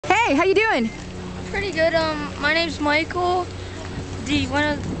Hi, how you doing? Pretty good. My name's Michael.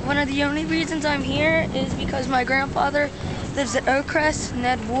 One of the only reasons I'm here is because my grandfather lives at Oakcrest,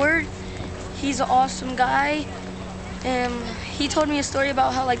 Ned Ward. He's an awesome guy. He told me a story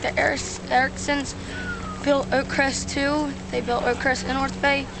about how like the Ericksons built Oakcrest too. They built Oakcrest in North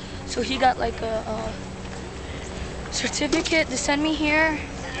Bay, so he got like a certificate to send me here,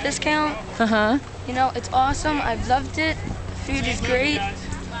 discount. You know, it's awesome. I've loved it. The food is great.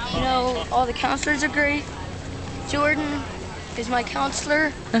 You know, all the counselors are great. Jordan is my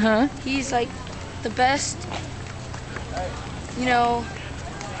counselor. He's like the best. You know,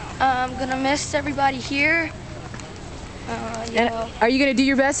 I'm gonna miss everybody here. Are you gonna do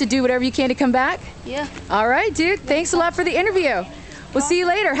your best to do whatever you can to come back? Yeah. All right, dude. Thanks a lot for the interview. We'll see you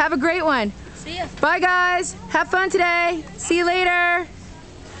later. Have a great one. See ya. Bye, guys. Have fun today. See you later.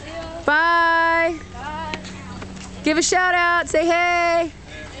 See ya. Bye. Bye. Give a shout out. Say hey.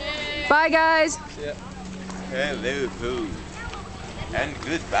 Bye, guys. Hello, food. And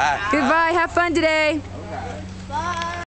goodbye. Goodbye. Have fun today. Bye.